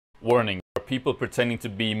Warning, there are people pretending to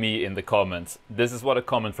be me in the comments. This is what a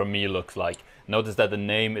comment from me looks like. Notice that the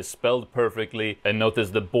name is spelled perfectly, and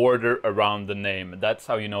notice the border around the name. That's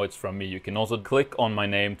how you know it's from me. You can also click on my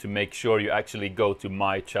name to make sure you actually go to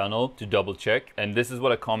my channel to double check. And this is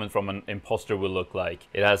what a comment from an imposter will look like.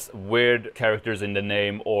 It has weird characters in the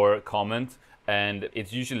name or comment, and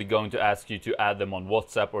it's usually going to ask you to add them on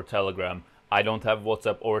WhatsApp or Telegram. I don't have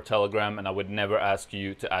WhatsApp or Telegram, and I would never ask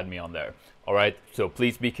you to add me on there. All right, so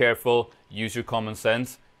please be careful, use your common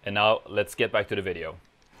sense, and now let's get back to the video.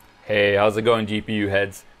 Hey, how's it going, GPU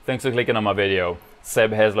heads? Thanks for clicking on my video.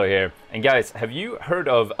 𝗧-𝗦𝗛𝗧 here. And guys, have you heard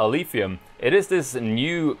of Alephium? It is this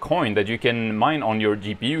new coin that you can mine on your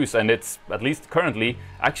GPUs, and it's, at least currently,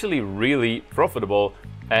 actually really profitable.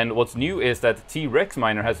 And what's new is that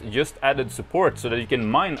𝗕𝗥𝗙𝗘 has just added support so that you can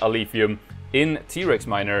mine Alephium in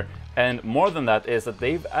𝗕𝗥𝗙𝗘. And more than that is that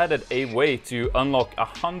they've added a way to unlock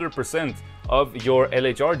 100% of your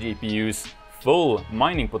LHR GPUs full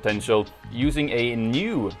mining potential using a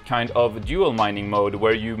new kind of dual mining mode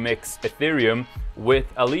where you mix Ethereum with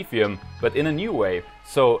Alephium, but in a new way.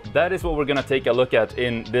 So that is what we're gonna take a look at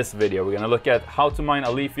in this video. We're gonna look at how to mine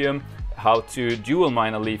Alephium, how to dual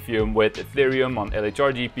mine Alephium with Ethereum on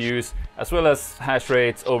LHR GPUs, as well as hash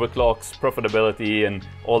rates, overclocks, profitability, and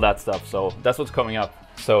all that stuff. So that's what's coming up.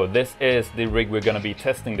 So this is the rig we're going to be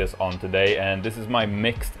testing this on today, and this is my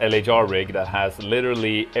mixed LHR rig that has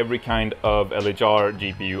literally every kind of LHR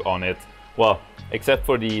GPU on it. Well, except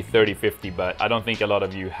for the 3050, but I don't think a lot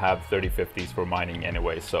of you have 3050s for mining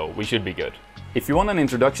anyway, so we should be good. If you want an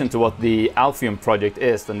introduction to what the Alephium project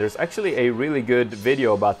is, then there's actually a really good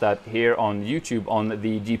video about that here on YouTube on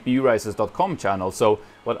the GPUrisers.com channel. So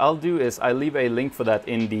what I'll do is I'll leave a link for that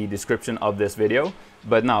in the description of this video.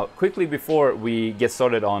 But now, quickly before we get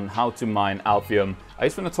started on how to mine Alephium, I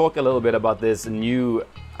just want to talk a little bit about this new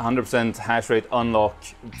 100% hash rate unlock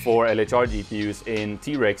for LHR GPUs in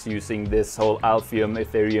𝗕𝗥𝗙 using this whole Alephium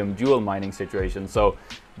Ethereum dual mining situation. So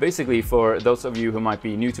basically, for those of you who might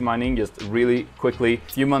be new to mining, just really quickly,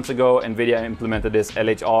 a few months ago, NVIDIA implemented this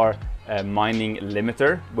LHR mining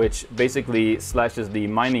limiter, which basically slashes the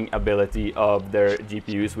mining ability of their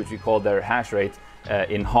GPUs, which we call their hash rate,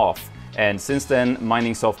 in half. And since then,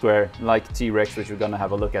 mining software like 𝗕𝗥𝗙, which we're going to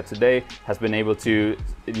have a look at today, has been able to,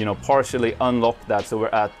 partially unlock that. So we're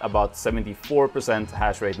at about 74%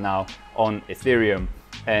 hash rate now on Ethereum.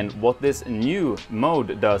 And what this new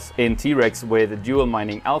mode does in 𝗕𝗥𝗙 with dual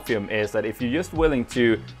mining Alephium is that if you're just willing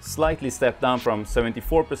to slightly step down from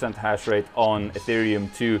 74% hash rate on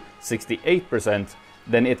Ethereum to 68%,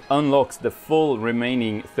 then it unlocks the full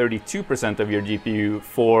remaining 32% of your GPU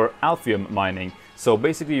for Alephium mining. So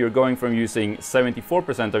basically you're going from using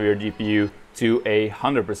 74% of your GPU to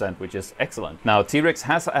 100%, which is excellent. Now 𝗕𝗥𝗙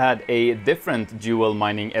has had a different dual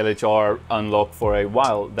mining LHR unlock for a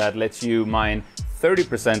while that lets you mine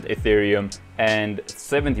 30% Ethereum and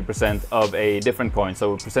 70% of a different coin.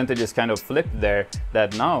 So percentage is kind of flipped there,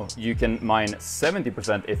 that now you can mine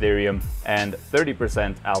 70% Ethereum and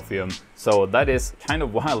 30% Alephium. So that is kind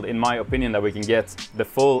of wild in my opinion, that we can get the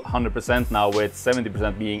full 100% now with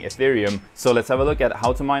 70% being Ethereum. So let's have a look at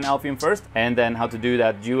how to mine Alephium first, and then how to do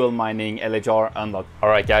that dual mining LHR unlock. All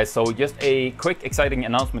right guys, so just a quick exciting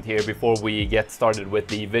announcement here before we get started with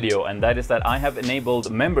the video, and that is that I have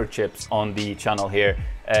enabled memberships on the channel here.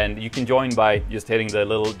 And you can join by just hitting the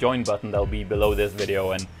little join button that'll be below this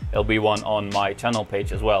video, and there'll be one on my channel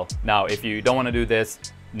page as well. Now, if you don't want to do this,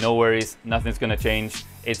 no worries, nothing's gonna change.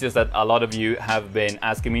 It's just that a lot of you have been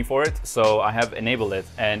asking me for it, so I have enabled it.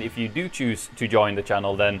 And if you do choose to join the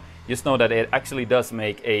channel, then just know that it actually does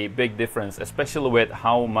make a big difference, especially with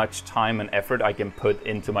how much time and effort I can put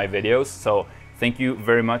into my videos. So thank you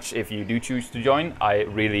very much if you do choose to join. I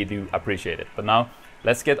really do appreciate it. But now,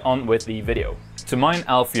 let's get on with the video. To mine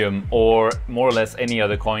Alephium, or more or less any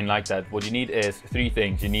other coin like that, what you need is three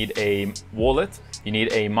things. You need a wallet, you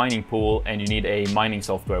need a mining pool, and you need a mining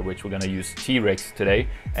software, which we're going to use 𝗕𝗥𝗙 today.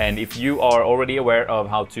 And if you are already aware of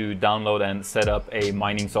how to download and set up a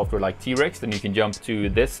mining software like 𝗕𝗥𝗙, then you can jump to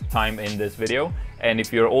this time in this video. And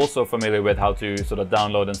if you're also familiar with how to sort of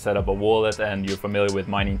download and set up a wallet, and you're familiar with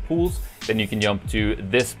mining pools, then you can jump to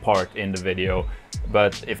this part in the video.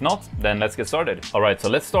 But if not, then let's get started. All right, so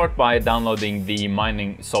let's start by downloading the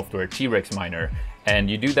mining software 𝗕𝗥𝗙.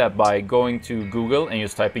 And you do that by going to Google and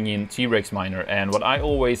just typing in 𝗕𝗥𝗙. And what I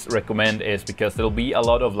always recommend is, because there'll be a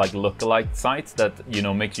lot of like lookalike sites that,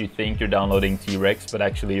 makes you think you're downloading 𝗕𝗥𝗙, but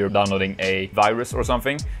actually you're downloading a virus or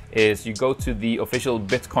something, is you go to the official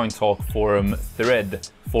Bitcoin Talk forum thread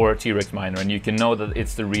for 𝗕𝗥𝗙, and you can know that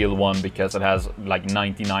it's the real one because it has like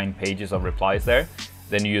 99 pages of replies there.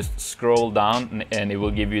 Then you just scroll down and it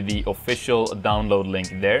will give you the official download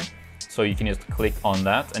link there. So you can just click on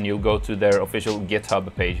that and you'll go to their official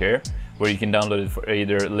GitHub page here, where you can download it for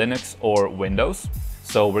either Linux or Windows.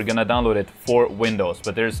 So we're gonna download it for Windows,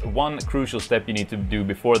 but there's one crucial step you need to do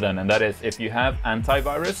before then, and that is if you have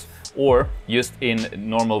antivirus or just in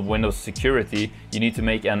normal Windows security, you need to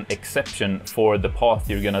make an exception for the path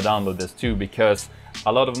you're gonna download this to, because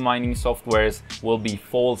a lot of mining softwares will be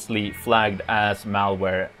falsely flagged as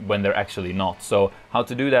malware when they're actually not. So how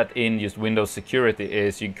to do that in just Windows security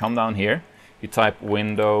is you come down here, you type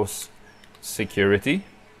Windows security,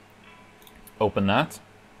 open that.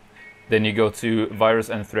 Then you go to virus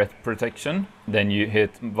and threat protection. Then you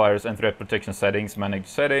hit virus and threat protection settings, manage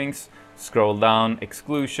settings, scroll down,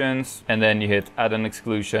 exclusions, and then you hit add an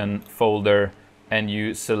exclusion folder, and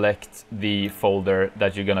you select the folder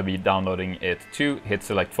that you're gonna be downloading it to, hit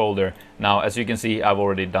select folder. Now, as you can see, I've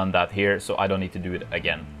already done that here, so I don't need to do it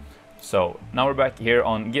again. So now we're back here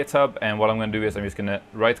on GitHub, and what I'm gonna do is I'm just gonna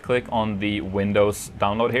right click on the Windows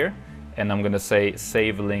download here, and I'm gonna say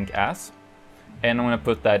save link as. And I'm going to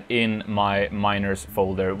put that in my miners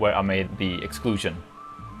folder where I made the exclusion.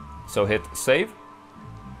 So hit save,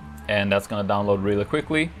 and that's going to download really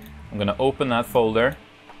quickly. I'm going to open that folder,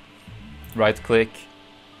 right click,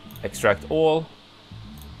 extract all,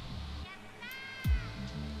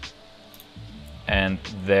 and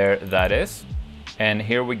there that is. And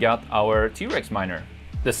here we got our T-Rex miner.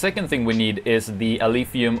 The second thing we need is the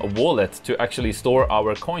Alephium wallet to actually store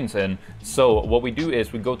our coins in. So what we do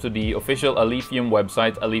is we go to the official Alephium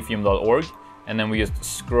website, aleiphium.org, and then we just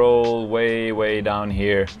scroll way down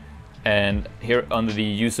here. And here under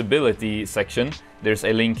the usability section, there's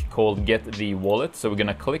a link called Get the Wallet. So we're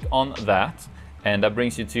gonna click on that, and that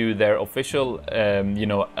brings you to their official,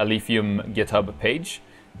 Alephium GitHub page.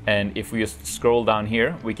 And if we just scroll down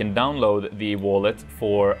here, we can download the wallet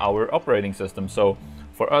for our operating system. So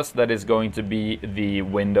for us, that is going to be the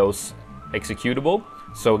Windows executable.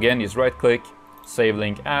 So again, just right click, save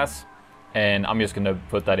link as, and I'm just gonna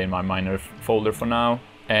put that in my miner folder for now.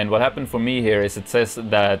 And what happened for me here is it says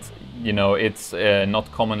that, it's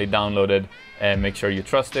not commonly downloaded, and make sure you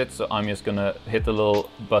trust it. So I'm just gonna hit the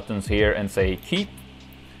little buttons here and say keep,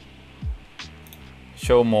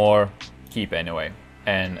 show more, keep anyway.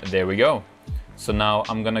 And there we go. So now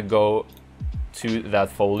I'm gonna go to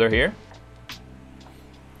that folder here,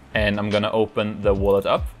 and I'm gonna open the wallet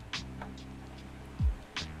up.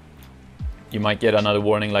 You might get another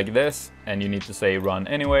warning like this, and you need to say run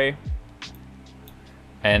anyway.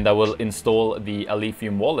 And that will install the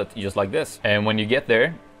Alephium wallet just like this. And when you get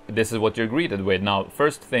there, this is what you're greeted with. Now,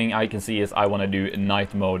 first thing I can see is I wanna do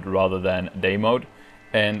night mode rather than day mode.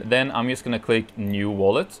 And then I'm just gonna click new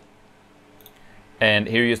wallet. And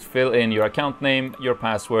here you just fill in your account name, your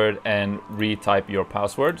password, and retype your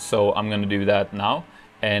password. So I'm gonna do that now.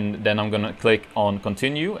 And then I'm gonna click on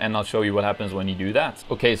continue, and I'll show you what happens when you do that.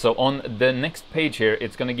 Okay, so on the next page here,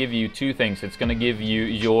 it's gonna give you two things. It's gonna give you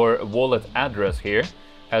your wallet address here,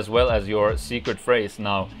 as well as your secret phrase.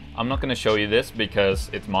 Now, I'm not gonna show you this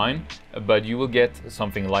because it's mine, but you will get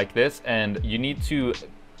something like this, and you need to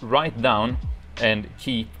write down and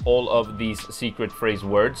keep all of these secret phrase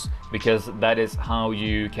words, because that is how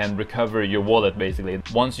you can recover your wallet basically.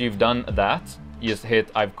 Once you've done that, you just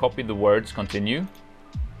hit I've copied the words, continue.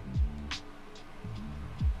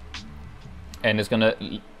 And it's gonna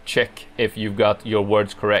check if you've got your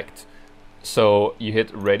words correct. So you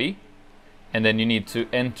hit ready, and then you need to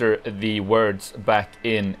enter the words back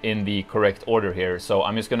in the correct order here. So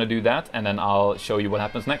I'm just gonna do that, and then I'll show you what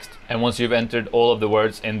happens next. And once you've entered all of the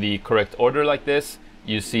words in the correct order like this,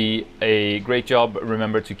 you see a great job,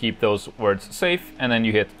 remember to keep those words safe, and then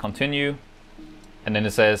you hit continue. And then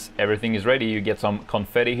it says everything is ready. You get some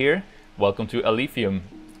confetti here. Welcome to Alephium.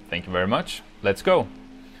 Thank you very much. Let's go.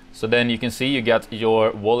 So then you can see you got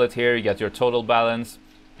your wallet here, you got your total balance,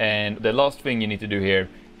 and the last thing you need to do here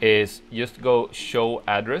is just go show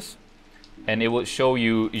address, and it will show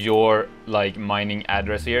you your mining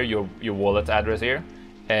address here, your wallet address here,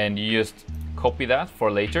 and you just copy that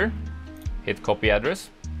for later, hit copy address,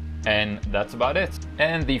 and that's about it.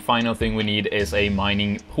 And the final thing we need is a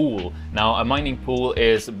mining pool. Now, a mining pool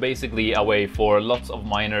is basically a way for lots of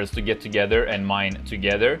miners to get together and mine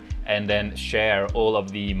together, and then share all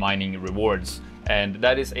of the mining rewards. And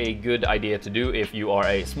that is a good idea to do if you are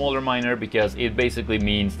a smaller miner, because it basically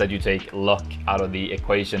means that you take luck out of the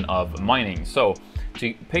equation of mining. So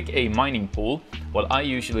to pick a mining pool, what I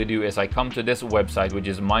usually do is I come to this website, which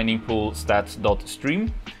is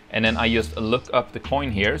miningpoolstats.stream, and then I just look up the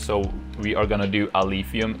coin here. So we are gonna do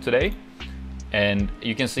Alephium today. And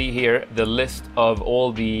you can see here the list of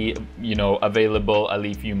all the available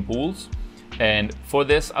Alephium pools. And for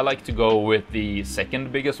this, I like to go with the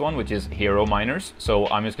second biggest one, which is Hero Miners. So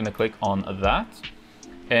I'm just gonna click on that.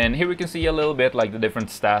 And here we can see a little bit like the different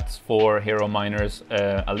stats for Hero Miners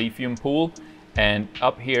Alephium pool. And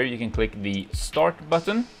up here you can click the Start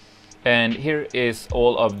button. And here is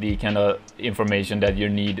all of the kind of information that you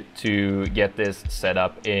need to get this set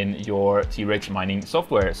up in your T-Rex mining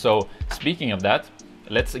software. So speaking of that,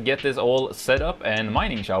 let's get this all set up and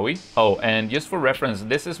mining, shall we? Oh, and just for reference,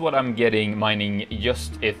 this is what I'm getting mining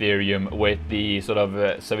just Ethereum with the sort of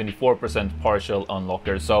 74% partial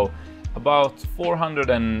unlocker. So about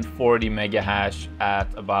 440 mega hash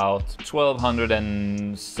at about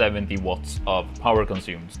 1270 watts of power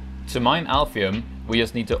consumed. To mine Alephium, we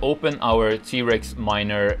just need to open our T-Rex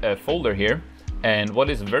miner folder here. And what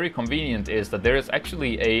is very convenient is that there is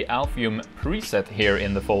actually a Alephium preset here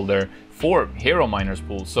in the folder for Hero Miners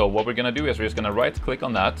pool. So what we're gonna do is we're just gonna right click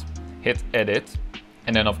on that, hit edit,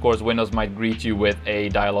 and then of course Windows might greet you with a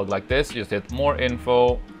dialog like this. Just hit more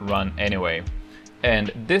info, run anyway.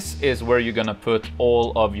 And this is where you're gonna put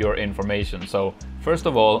all of your information. So first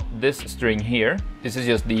of all, this string here, this is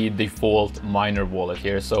just the default miner wallet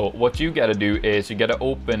here. So what you gotta do is you gotta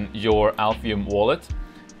open your Alephium wallet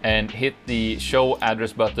and hit the show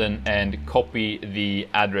address button and copy the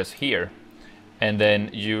address here. And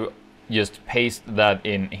then you just paste that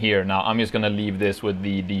in here. Now I'm just gonna leave this with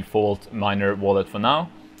the default miner wallet for now.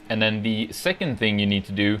 And then the second thing you need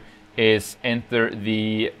to do is enter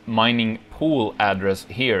the mining pool address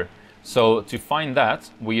here. So to find that,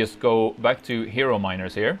 we just go back to Hero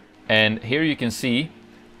Miners here. And here you can see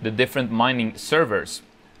the different mining servers.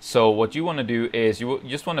 So what you wanna do is you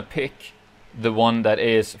just wanna pick the one that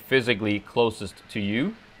is physically closest to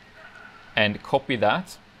you and copy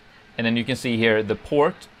that. And then you can see here the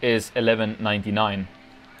port is 1199.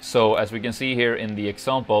 So as we can see here in the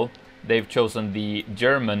example, they've chosen the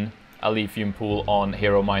German Alephium pool on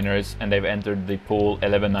Hero Miners and they've entered the pool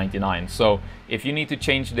 1199. So if you need to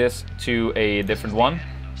change this to a different one,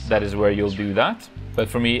 that is where you'll do that. But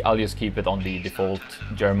for me, I'll just keep it on the default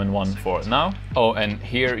German one for now. Oh, and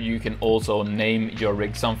here you can also name your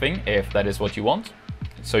rig something if that is what you want.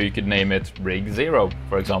 So you could name it rig 0,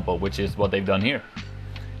 for example, which is what they've done here.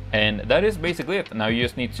 And that is basically it. Now you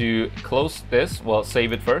just need to close this. Well,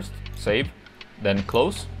 save it first, save, then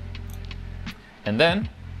close. And then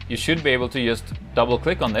you should be able to just double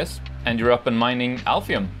click on this and you're up and mining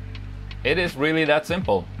Alephium. It is really that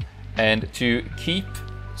simple. And to keep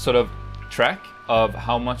sort of track of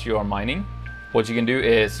how much you are mining, what you can do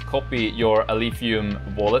is copy your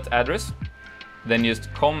Alephium wallet address, then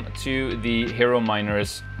just come to the Hero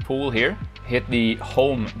Miners pool here, hit the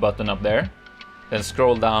home button up there, then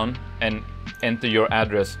scroll down and enter your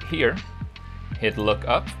address here, hit look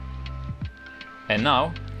up, and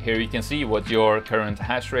now here you can see what your current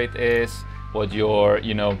hash rate is, what your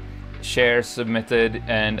shares submitted,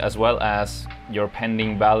 and as well as your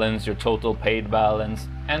pending balance, your total paid balance,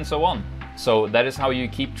 and so on. So that is how you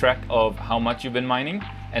keep track of how much you've been mining.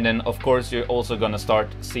 And then of course you're also gonna start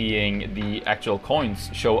seeing the actual coins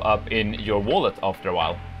show up in your wallet after a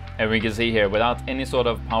while. And we can see here, without any sort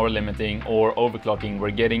of power limiting or overclocking,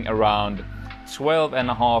 we're getting around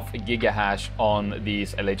 12.5 gigahash on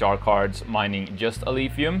these LHR cards mining just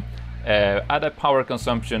Alephium at a power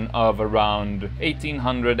consumption of around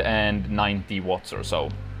 1890 watts or so.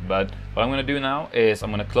 But what I'm going to do now is I'm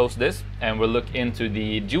going to close this and we'll look into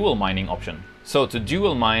the dual mining option. So to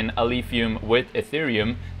dual mine Alephium with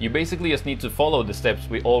Ethereum, you basically just need to follow the steps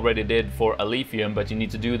we already did for Alephium, but you need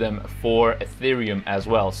to do them for Ethereum as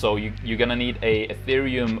well. So you're going to need a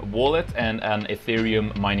Ethereum wallet and an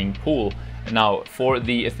Ethereum mining pool. Now for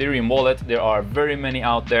the Ethereum wallet, there are very many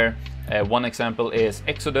out there. One example is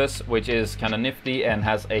Exodus, which is kind of nifty and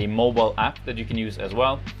has a mobile app that you can use as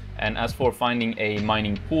well. And as for finding a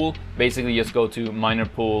mining pool, basically just go to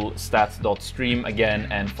minerpool stats.stream again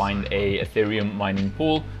and find a Ethereum mining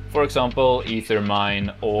pool, for example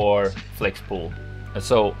Ethermine or Flexpool.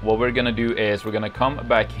 So what we're gonna do is we're gonna come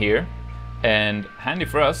back here, and handy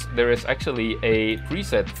for us, there is actually a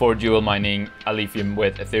preset for dual mining Alephium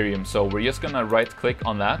with Ethereum. So we're just gonna right click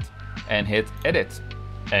on that and hit edit.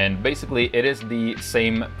 And basically it is the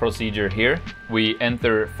same procedure here. We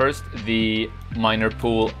enter first the miner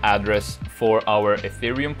pool address for our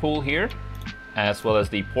Ethereum pool here, as well as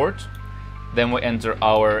the port. Then we enter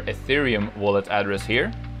our Ethereum wallet address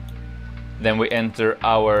here. Then we enter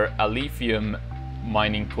our Alephium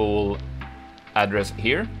mining pool address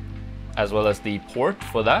here, as well as the port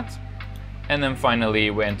for that. And then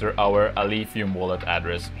finally we enter our Alephium wallet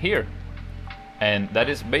address here. And that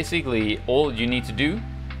is basically all you need to do.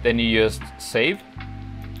 Then you just save,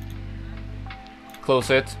 close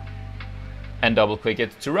it, and double click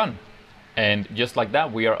it to run. And just like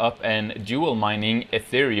that, we are up and dual mining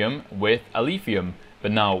Ethereum with Alephium.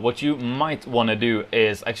 But now what you might want to do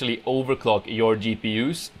is actually overclock your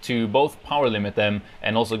GPUs to both power limit them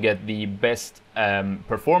and also get the best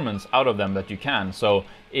performance out of them that you can. So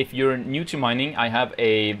if you're new to mining, I have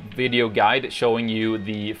a video guide showing you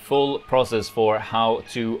the full process for how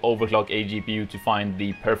to overclock a GPU to find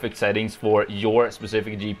the perfect settings for your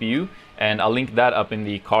specific GPU. And I'll link that up in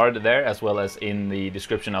the card there as well as in the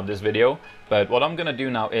description of this video. But what I'm gonna do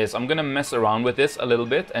now is I'm gonna mess around with this a little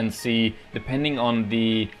bit and see, depending on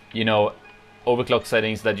the, overclock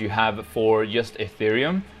settings that you have for just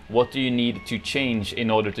Ethereum, what do you need to change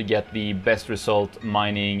in order to get the best result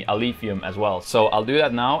mining Alephium as well. So I'll do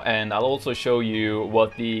that now, and I'll also show you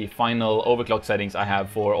what the final overclock settings I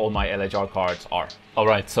have for all my LHR cards are.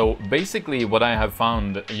 Alright, so basically what I have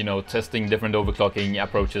found, testing different overclocking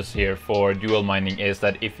approaches here for dual mining is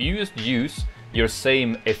that if you just use your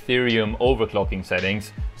same Ethereum overclocking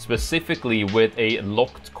settings, specifically with a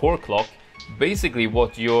locked core clock, basically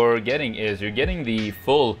what you're getting is you're getting the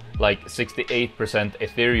full 68%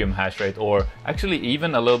 Ethereum hash rate, or actually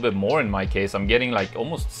even a little bit more in my case. I'm getting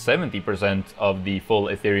almost 70% of the full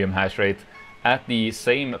Ethereum hash rate at the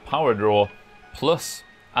same power draw, plus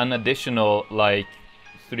an additional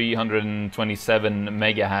 327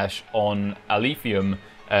 mega hash on Alephium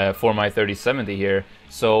for my 3070 here.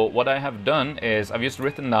 So what I have done is I've just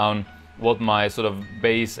written down what my sort of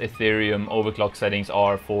base Ethereum overclock settings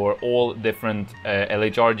are for all different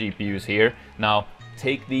LHR GPUs here. Now,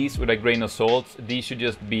 take these with a grain of salt. These should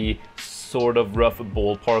just be sort of rough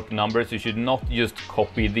ballpark numbers. You should not just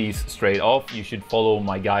copy these straight off. You should follow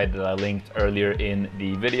my guide that I linked earlier in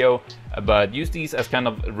the video, but use these as kind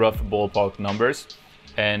of rough ballpark numbers.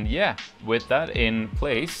 And yeah, with that in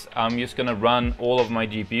place, I'm just gonna run all of my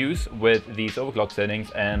GPUs with these overclock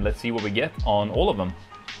settings, and let's see what we get on all of them.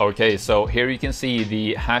 Okay, so here you can see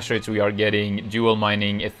the hash rates we are getting dual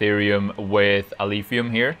mining Ethereum with Alephium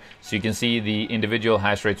here. So you can see the individual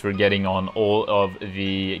hash rates we're getting on all of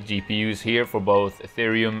the GPUs here for both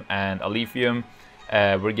Ethereum and Alephium.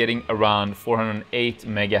 We're getting around 408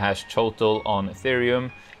 mega hash total on Ethereum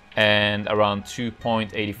and around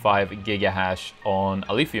 2.85 gigahash on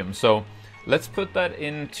Alephium. So let's put that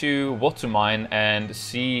into 𝗦𝗧𝗦 and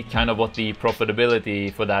see kind of what the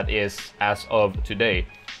profitability for that is as of today.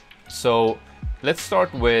 So let's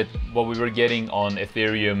start with what we were getting on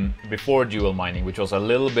Ethereum before dual mining, which was a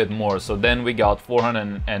little bit more. So then we got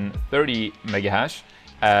 430 mega hash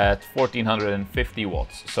at 1450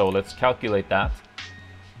 watts. So let's calculate that.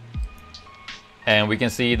 And we can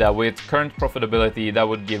see that with current profitability, that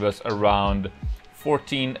would give us around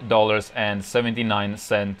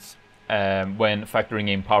 $14.79 when factoring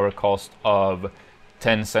in power cost of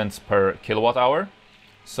 10 cents per kilowatt hour.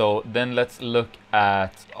 So then let's look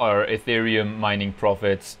at our Ethereum mining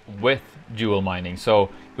profits with dual mining.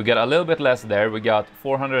 So we got a little bit less there. We got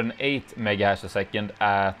 408 mega hash a second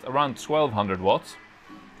at around 1200 watts.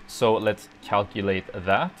 So let's calculate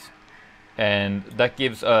that. And that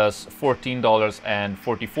gives us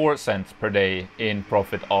 $14.44 per day in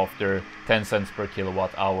profit after 10 cents per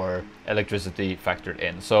kilowatt hour electricity factored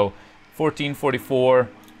in. So 1444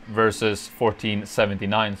 versus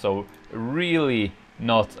 1479. So really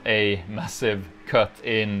not a massive cut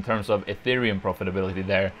in terms of Ethereum profitability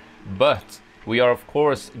there, but we are of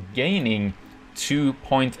course gaining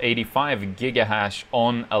 2.85 gigahash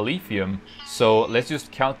on Alephium. So let's just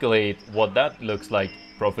calculate what that looks like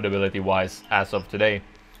profitability wise as of today.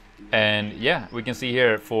 And yeah, we can see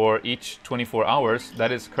here for each 24 hours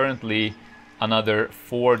that is currently another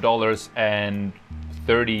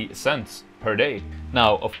 $4.30 per day.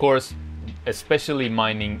 Now of course, especially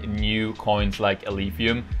mining new coins like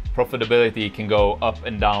Alephium, profitability can go up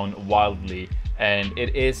and down wildly, and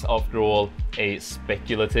it is after all a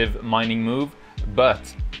speculative mining move.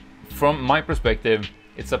 But from my perspective,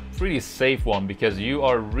 it's a pretty safe one because you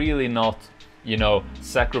are really not,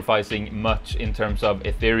 sacrificing much in terms of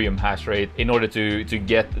Ethereum hash rate in order to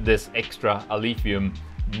get this extra Alephium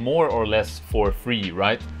more or less for free,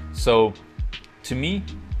 right? So to me,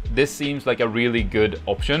 this seems like a really good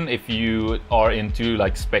option if you are into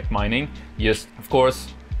spec mining. Just of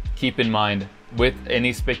course keep in mind, with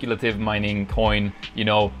any speculative mining coin,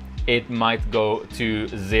 it might go to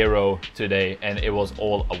zero today and it was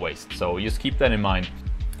all a waste. So just keep that in mind.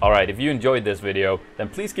 Alright, if you enjoyed this video, then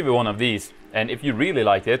please give it one of these. And if you really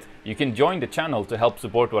liked it, you can join the channel to help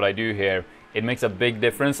support what I do here. It makes a big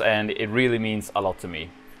difference and it really means a lot to me.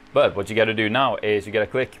 But what you gotta do now is you gotta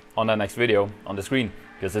click on that next video on the screen,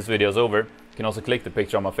 because this video is over. You can also click the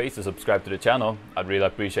picture on my face to subscribe to the channel. I'd really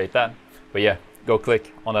appreciate that. But yeah, go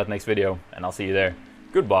click on that next video and I'll see you there.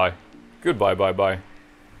 Goodbye. Goodbye, bye bye.